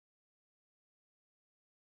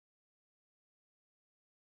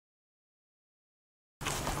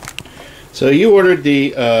So you ordered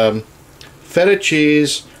the feta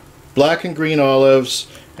cheese, black and green olives,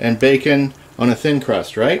 and bacon on a thin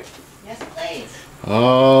crust, right? Yes, please.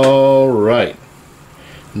 All right.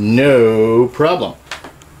 No problem.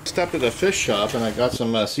 Stopped at a fish shop and I got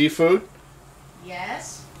some seafood.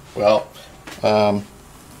 Yes. Well,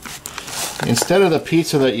 instead of the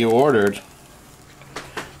pizza that you ordered,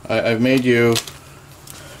 I've made you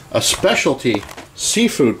a specialty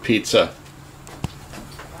seafood pizza.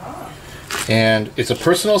 And it's a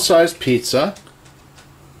personal sized pizza,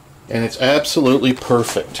 and it's absolutely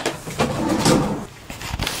perfect.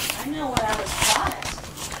 I know what I was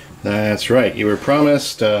promised. That's right, you were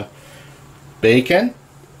promised bacon,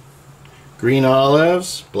 green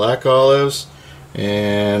olives, black olives,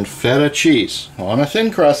 and feta cheese on a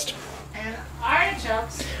thin crust. And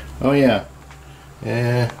artichokes. Oh yeah,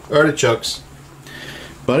 artichokes.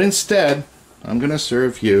 But instead, I'm going to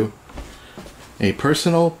serve you a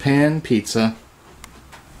personal pan pizza.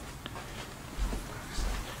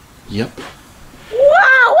 Yep.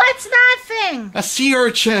 Wow, what's that thing? A sea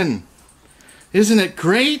urchin! Isn't it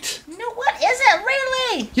great? No, what is it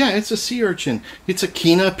really? Yeah, it's a sea urchin. It's a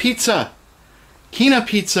Kina pizza. Kina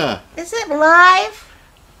pizza. Is it live?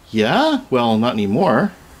 Yeah? Well, not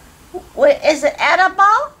anymore. Wait, is it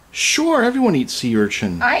edible? Sure, everyone eats sea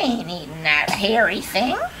urchin. I ain't eating that hairy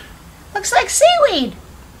thing. Looks like seaweed.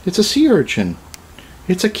 It's a sea urchin.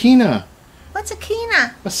 It's a Kina. What's a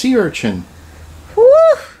quina? A sea urchin.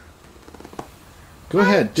 Whew. Go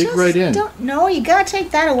ahead, dig right in. No, you gotta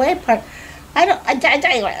take that away. Part.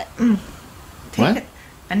 What? Take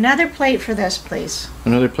another plate for this, please.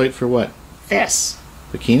 Another plate for what? This.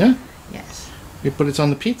 The Kina? Yes. Yeah, but it's on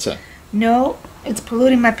the pizza. No, it's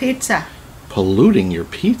polluting my pizza. Polluting your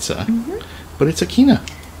pizza? But it's a Kina.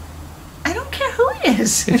 I don't care who it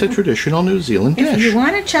is. It's a traditional New Zealand If dish. you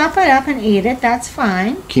want to chop it up and eat it, that's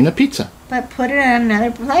fine. Kina pizza. But put it on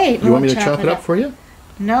another plate. You want me to chop it up for you?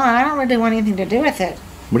 No, I don't really want anything to do with it.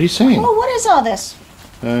 What are you saying? Oh, what is all this?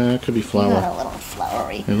 It could be You got flour. a little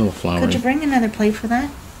floury. A little flour. Could you bring another plate for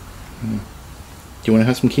that? Do you want to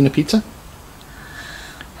have some Kina pizza?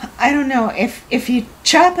 I don't know. If you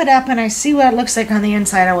chop it up and I see what it looks like on the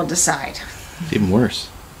inside, I will decide. It's even worse.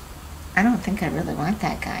 I don't think I really want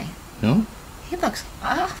that guy. No? He looks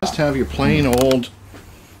awful. Just have your plain old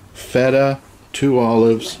feta, 2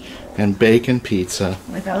 olives, and bacon pizza.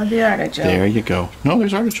 Without the artichoke. There you go. No,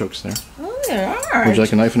 there's artichokes there. Oh, there are. Would you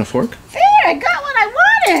like a knife and a fork? There, I got what I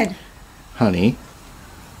wanted. Honey,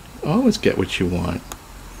 always get what you want.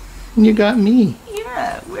 And you got me. You're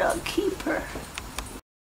a real keeper.